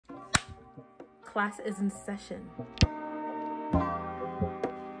Class is in session.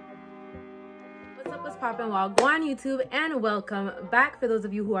 What's poppin', Wagwan YouTube, and welcome back. For those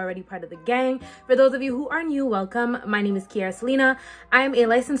of you who are already part of the gang, for those of you who are new, welcome. My name is Kiara Selena. I am a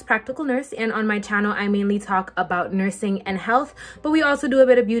licensed practical nurse, and on my channel I mainly talk about nursing and health, but we also do a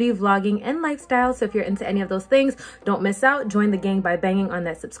bit of beauty, vlogging, and lifestyle. So if you're into any of those things, don't miss out. Join the gang by banging on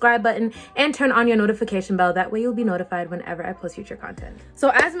that subscribe button and turn on your notification bell. That way you'll be notified whenever I post future content. So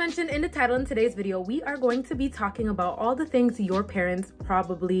as mentioned in the title in today's video, we are going to be talking about all the things your parents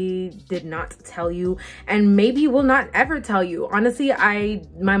probably did not tell you and maybe will not ever tell you. Honestly,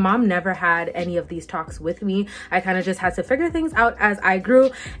 my mom never had any of these talks with me. I kind of just had to figure things out as I grew,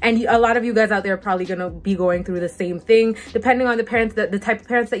 and a lot of you guys out there are probably gonna be going through the same thing, depending on the type of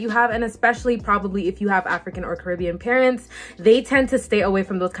parents that you have, and especially probably if you have African or Caribbean parents, they tend to stay away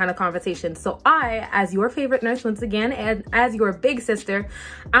from those kind of conversations. So I, as your favorite nurse once again, and as your big sister,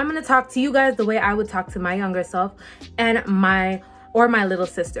 I'm gonna talk to you guys the way I would talk to my younger self and my little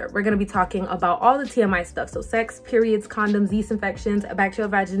sister. We're gonna be talking about all the TMI stuff. So sex, periods, condoms, yeast infections,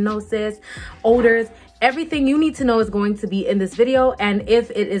 bacterial vaginosis, odors, everything you need to know is going to be in this video. And if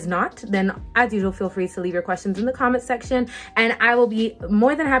it is not, then as usual, feel free to leave your questions in the comment section and I will be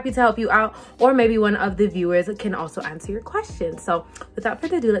more than happy to help you out, or maybe one of the viewers can also answer your questions. So without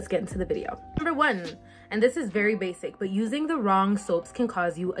further ado, let's get into the video. Number one, and this is very basic, but using the wrong soaps can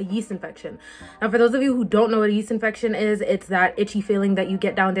cause you a yeast infection. Now, for those of you who don't know what a yeast infection is, it's that itchy feeling that you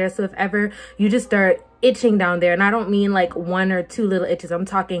get down there. So if ever you just start itching down there, and I don't mean like one or two little itches, I'm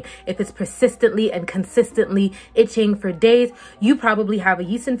talking if it's persistently and consistently itching for days, you probably have a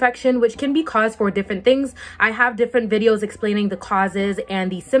yeast infection, which can be caused for different things. I have different videos explaining the causes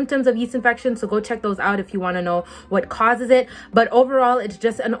and the symptoms of yeast infection, so go check those out if you want to know what causes it. But overall, it's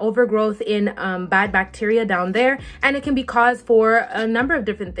just an overgrowth in bad bacteria down there, and it can be caused for a number of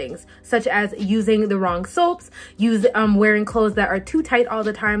different things, such as using the wrong soaps, wearing clothes that are too tight all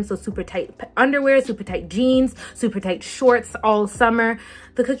the time, so super tight underwear, super tight jeans, super tight shorts all summer.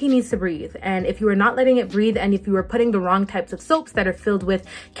 The cookie needs to breathe, and if you are not letting it breathe, and if you are putting the wrong types of soaps that are filled with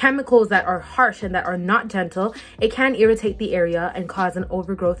chemicals that are harsh and that are not gentle, it can irritate the area and cause an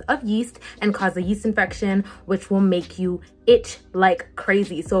overgrowth of yeast and cause a yeast infection, which will make you itch like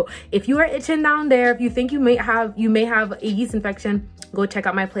crazy. So if you are itching down there, if you think you may have a yeast infection, go check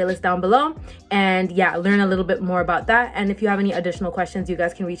out my playlist down below and yeah, learn a little bit more about that. And if you have any additional questions, you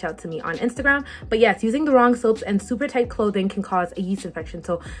guys can reach out to me on Instagram. But yes, using the wrong soaps and super tight clothing can cause a yeast infection.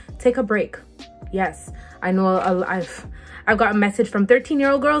 So take a break. Yes, I know I've got a message from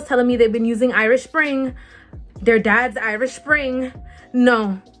 13-year-old girls telling me they've been using Irish Spring, their dad's Irish Spring.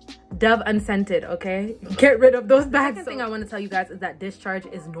 No, Dove unscented, okay? Get rid of those bags. The second thing I want to tell you guys is that discharge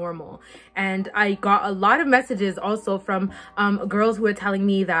is normal. And I got a lot of messages also from girls who are telling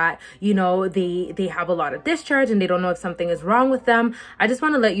me that, you know, they have a lot of discharge and they don't know if something is wrong with them. I just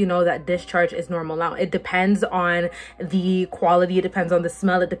want to let you know that discharge is normal. Now, it depends on the quality, it depends on the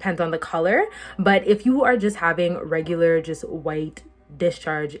smell, it depends on the color. But if you are just having regular, just white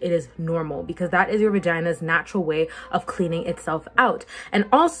discharge, it is normal, because that is your vagina's natural way of cleaning itself out. And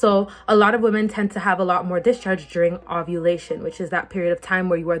also, a lot of women tend to have a lot more discharge during ovulation, which is that period of time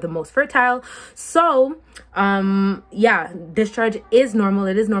where you are the most fertile. So yeah, discharge is normal.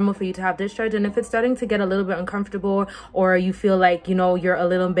 It is normal for you to have discharge, and if it's starting to get a little bit uncomfortable, or you feel like, you know, you're a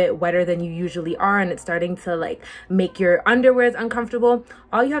little bit wetter than you usually are and it's starting to like make your underwears uncomfortable,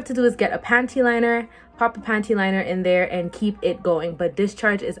 all you have to do is get a panty liner, pop a panty liner in there and keep it going. But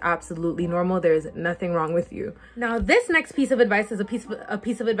discharge is absolutely normal. There's nothing wrong with you. Now, this next piece of advice is a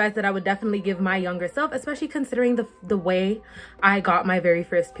piece of advice that I would definitely give my younger self, especially considering the way I got my very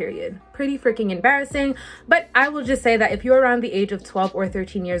first period. Pretty freaking embarrassing, but I will just say that if you're around the age of 12 or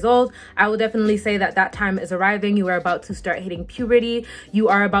 13 years old, I will definitely say that that time is arriving. You are about to start hitting puberty. You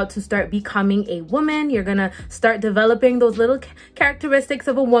are about to start becoming a woman. You're gonna start developing those little characteristics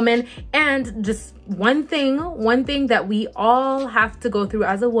of a woman. And just one thing that we all have to go through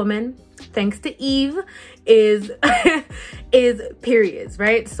as a woman, thanks to Eve, is periods,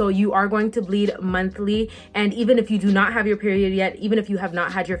 right? So you are going to bleed monthly, and even if you do not have your period yet, even if you have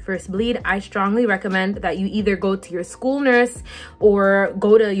not had your first bleed, I strongly recommend that you either go to your school nurse, or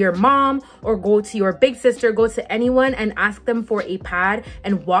go to your mom, or go to your big sister, go to anyone and ask them for a pad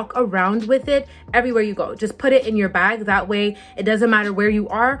and walk around with it everywhere you go. Just put it in your bag. That way it doesn't matter where you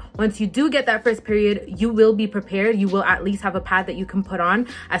are. Once you do get that first period, you will be prepared. You will at least have a pad that you can put on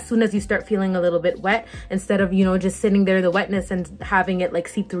as soon as you start feeling a little bit wet, instead of, you know, just sitting there in the wetness and having it like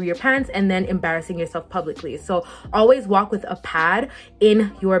seep through your pants and then embarrassing yourself publicly. So always walk with a pad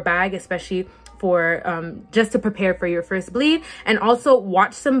in your bag, especially for just to prepare for your first bleed. And also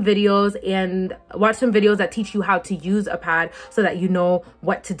watch some videos that teach you how to use a pad so that you know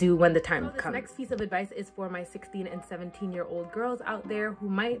what to do when the time comes. Next piece of advice is for my 16 and 17-year-old girls out there who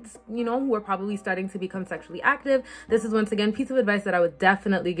might, who are probably starting to become sexually active. This is once again a piece of advice that I would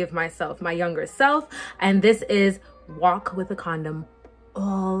definitely give myself, my younger self, and this is walk with a condom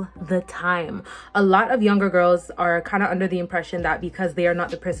all the time. A lot of younger girls are kind of under the impression that because they are not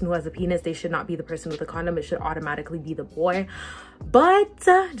the person who has a penis, they should not be the person with a condom. It should automatically be the boy. But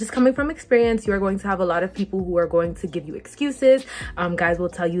just coming from experience, you are going to have a lot of people who are going to give you excuses. Guys will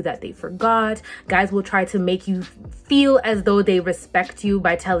tell you that they forgot. Guys will try to make you feel as though they respect you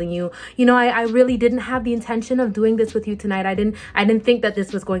by telling you, I really didn't have the intention of doing this with you tonight. I didn't think that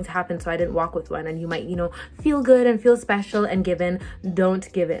this was going to happen, so I didn't walk with one. And you might, feel good and feel special and give in.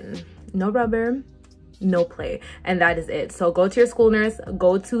 Don't give in. No rubber, no play, and that is it. So go to your school nurse,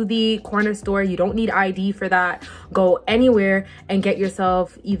 go to the corner store. You don't need ID for that. Go anywhere and get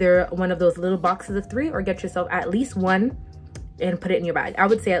yourself either one of those little boxes of 3 or get yourself at least 1 and put it in your bag. I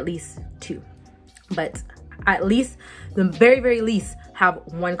would say at least 2, but at least, the very, very least, have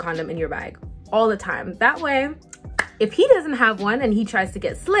 1 condom in your bag all the time. That way, if he doesn't have one and he tries to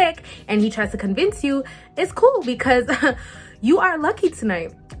get slick and he tries to convince you, it's cool because you are lucky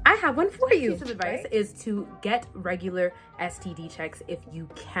tonight. I have one for you. Piece of advice is to get regular STD checks if you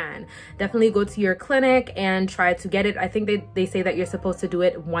can. Definitely go to your clinic and try to get it. I think they say that you're supposed to do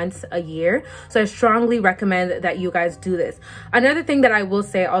it once a year. So I strongly recommend that you guys do this. Another thing that I will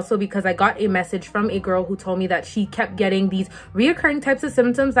say also, because I got a message from a girl who told me that she kept getting these reoccurring types of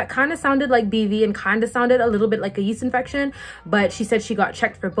symptoms that kind of sounded like BV and kind of sounded a little bit like a yeast infection, but she said she got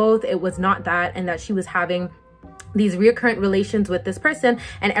checked for both. It was not that, and that she was having these recurrent relations with this person,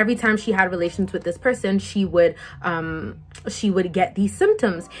 and every time she had relations with this person, she would get these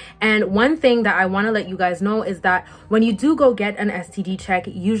symptoms. And one thing that I want to let you guys know is that when you do go get an STD check,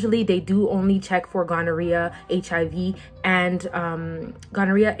 usually they do only check for gonorrhea, HIV, and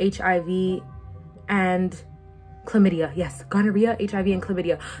chlamydia. Yes, gonorrhea, HIV, and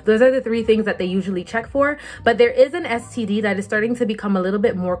chlamydia. Those are the 3 things that they usually check for. But there is an STD that is starting to become a little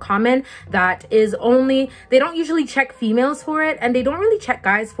bit more common that is they don't usually check females for it, and they don't really check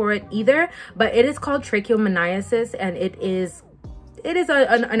guys for it either, but it is called trichomoniasis, and it is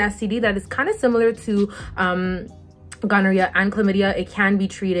an STD that is kind of similar to gonorrhea and chlamydia. It can be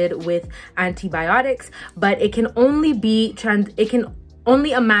treated with antibiotics, but it can only be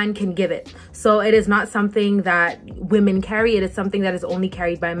only a man can give it. So it is not something that women carry. It is something that is only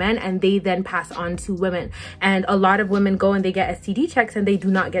carried by men, and they then pass on to women. And a lot of women go and they get STD checks and they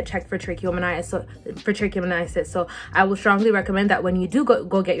do not get checked for trichomoniasis. So I will strongly recommend that when you do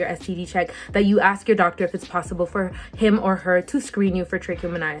go get your STD check, that you ask your doctor if it's possible for him or her to screen you for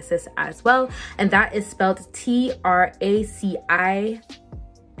trichomoniasis as well. And that is spelled TRACIMONIASIS,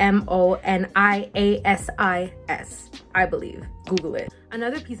 I believe. Google it.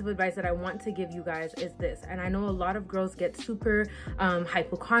 Another piece of advice that I want to give you guys is this, and I know a lot of girls get super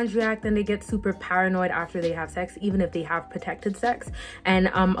hypochondriac, then they get super paranoid after they have sex, even if they have protected sex. And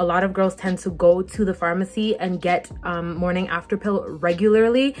a lot of girls tend to go to the pharmacy and get morning after pill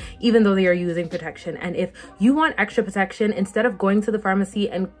regularly, even though they are using protection. And if you want extra protection, instead of going to the pharmacy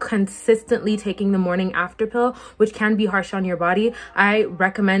and consistently taking the morning after pill, which can be harsh on your body, I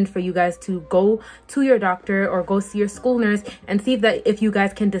recommend for you guys to go to your doctor or go see your school nurse and see if you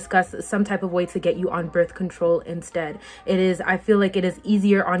guys can discuss some type of way to get you on birth control instead. I feel like it is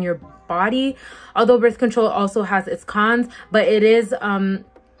easier on your body, although birth control also has its cons, but it is a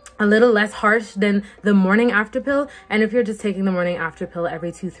little less harsh than the morning after pill. And if you're just taking the morning after pill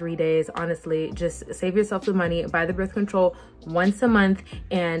every 2-3 days, honestly, just save yourself the money, buy the birth control once a month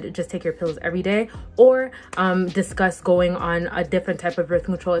and just take your pills every day, or discuss going on a different type of birth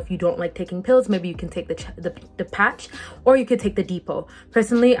control. If you don't like taking pills, maybe you can take the patch, or you could take the depot.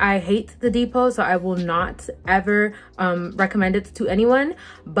 Personally, I hate the depot, so I will not ever recommend it to anyone,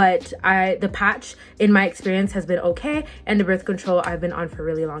 but the patch in my experience has been okay, and the birth control I've been on for a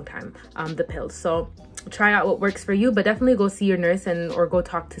really long time, the pills. So try out what works for you, but definitely go see your nurse or go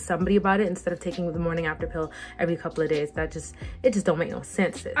talk to somebody about it instead of taking the morning after pill every couple of days. It just don't make no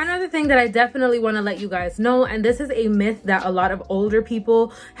sense. Another thing that I definitely want to let you guys know, and this is a myth that a lot of older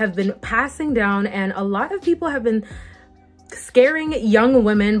people have been passing down, and a lot of people have been scaring young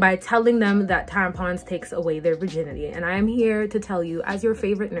women by telling them that tampons takes away their virginity. And I am here to tell you, as your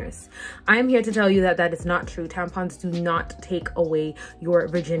favorite nurse, I am here to tell you that that is not true. Tampons do not take away your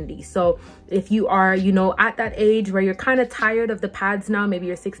virginity. So if you are, you know, at that age where you're kind of tired of the pads now, maybe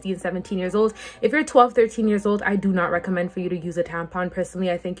you're 16, 17 years old. If you're 12, 13 years old, I do not recommend for you to use a tampon.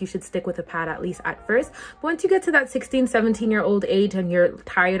 Personally, I think you should stick with a pad at least at first. But once you get to that 16, 17-year-old age and you're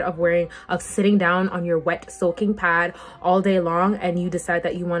tired of sitting down on your wet soaking pad all day long, and you decide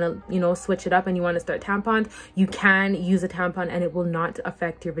that you want to, you know, switch it up and you want to start tampons, you can use a tampon and it will not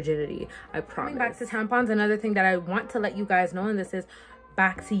affect your virginity. I promise. Coming back to tampons, another thing that I want to let you guys know, and this is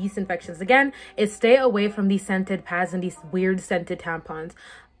back to yeast infections again, is stay away from these scented pads and these weird scented tampons.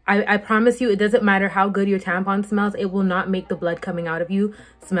 I promise you, it doesn't matter how good your tampon smells, it will not make the blood coming out of you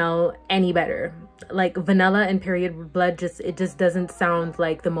smell any better. Like vanilla and period blood, it just doesn't sound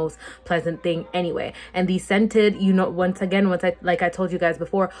like the most pleasant thing anyway. And these scented, you know, like I told you guys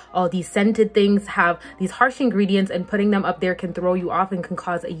before, all these scented things have these harsh ingredients, and putting them up there can throw you off and can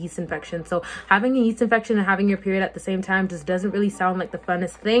cause a yeast infection. So having a yeast infection and having your period at the same time just doesn't really sound like the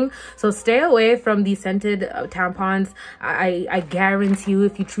funnest thing. So stay away from these scented tampons. I guarantee you,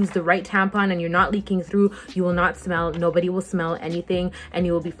 if you choose the right tampon and you're not leaking through, you will not smell. Nobody will smell anything, and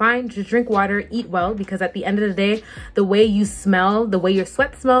you will be fine. Just drink water, eat well, because at the end of the day, the way you smell, the way your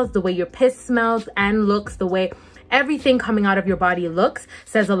sweat smells, the way your piss smells and looks, the way everything coming out of your body looks,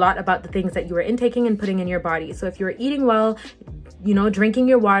 says a lot about the things that you are intaking and putting in your body. So if you're eating well, you know, drinking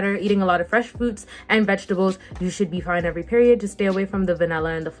your water, eating a lot of fresh fruits and vegetables, you should be fine every period. Just stay away from the vanilla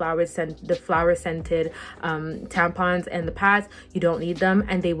and the flower scented tampons and the pads. You don't need them,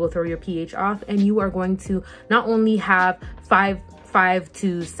 and they will throw your pH off, and you are going to not only have 5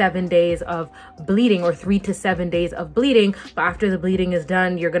 to 7 days of bleeding, or 3 to 7 days of bleeding, but after the bleeding is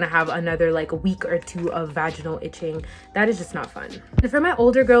done, you're gonna have another like a week or 2 of vaginal itching. That is just not fun. And for my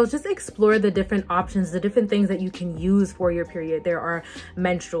older girls, just explore the different options, the different things that you can use for your period. There are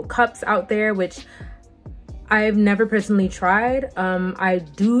menstrual cups out there, which I've never personally tried. I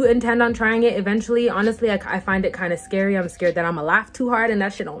do intend on trying it eventually. Honestly, I find it kind of scary. I'm scared that I'm gonna laugh too hard and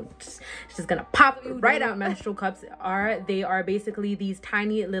that shit it's just gonna pop right out. Menstrual cups they are basically these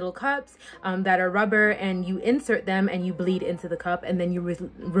tiny little cups that are rubber, and you insert them and you bleed into the cup, and then you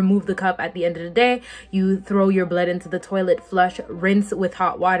remove the cup at the end of the day. You throw your blood into the toilet, flush, rinse with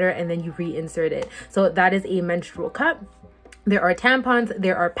hot water, and then you reinsert it. So that is a menstrual cup. There are tampons,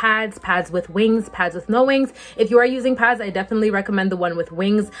 there are pads with wings, pads with no wings. If you are using pads, I definitely recommend the one with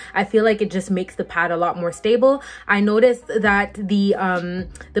wings. I feel like it just makes the pad a lot more stable. I noticed that the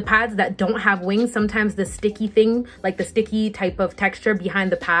pads that don't have wings, sometimes the sticky thing, like the sticky type of texture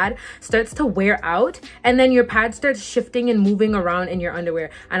behind the pad, starts to wear out, and then your pad starts shifting and moving around in your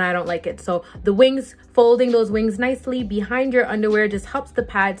underwear, and I don't like it. So the wings, folding those wings nicely behind your underwear, just helps the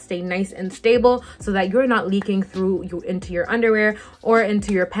pad stay nice and stable, so that you're not leaking through into your underwear or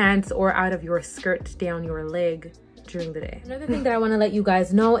into your pants or out of your skirt down your leg during the day. Another thing that I want to let you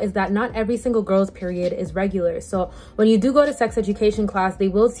guys know is that not every single girl's period is regular. So when you do go to sex education class, they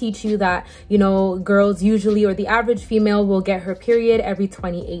will teach you that, you know, girls usually, or the average female, will get her period every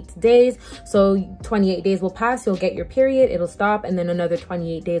 28 days. So 28 days will pass, you'll get your period, it'll stop, and then another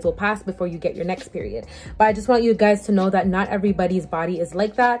 28 days will pass before you get your next period. But I just want you guys to know that not everybody's body is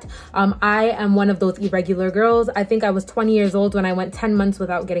like that. I am one of those irregular girls. I think I was 20 years old when I went 10 months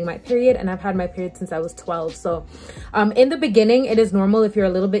without getting my period, and I've had my period since I was 12. So in the beginning, it is normal if you're a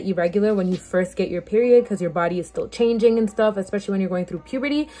little bit irregular when you first get your period, because your body is still changing and stuff, especially when you're going through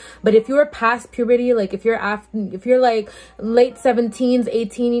puberty. But if you're past puberty, like if you're like late 17s,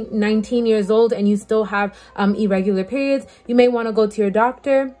 18, 19 years old, and you still have irregular periods, you may want to go to your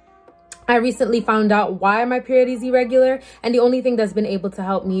doctor. I recently found out why my period is irregular, and the only thing that's been able to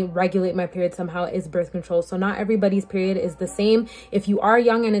help me regulate my period somehow is birth control. So not everybody's period is the same. If you are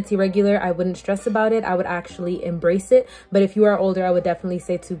young and it's irregular, I wouldn't stress about it. I would actually embrace it. But if you are older, I would definitely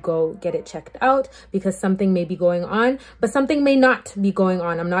say to go get it checked out, because something may be going on, but something may not be going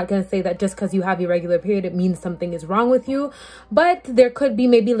on. I'm not going to say that just because you have irregular period, it means something is wrong with you, but there could be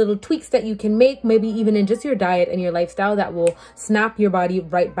maybe little tweaks that you can make, maybe even in just your diet and your lifestyle, that will snap your body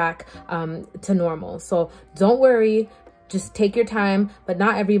right back to normal. So don't worry, just take your time, but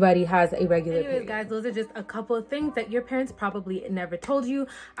not everybody has a regular period. Guys, those are just a couple of things that your parents probably never told you.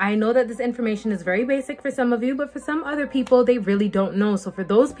 I know that this information is very basic for some of you, but for some other people, they really don't know. So for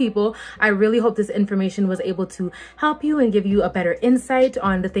those people, I really hope this information was able to help you and give you a better insight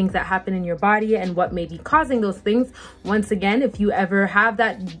on the things that happen in your body and what may be causing those things. Once again, if you ever have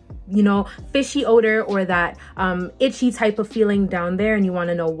that you know, fishy odor or that itchy type of feeling down there, and you want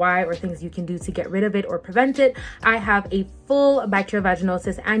to know why or things you can do to get rid of it or prevent it, I have a full bacterial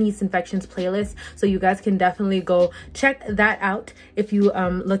vaginosis and yeast infections playlist, so you guys can definitely go check that out if you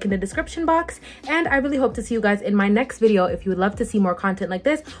look in the description box. And I really hope to see you guys in my next video. If you would love to see more content like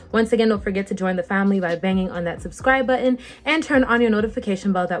this, once again, don't forget to join the family by banging on that subscribe button and turn on your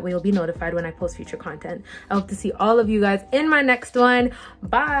notification bell. That way you'll be notified when I post future content. I hope to see all of you guys in my next one.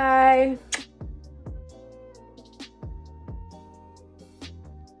 Bye.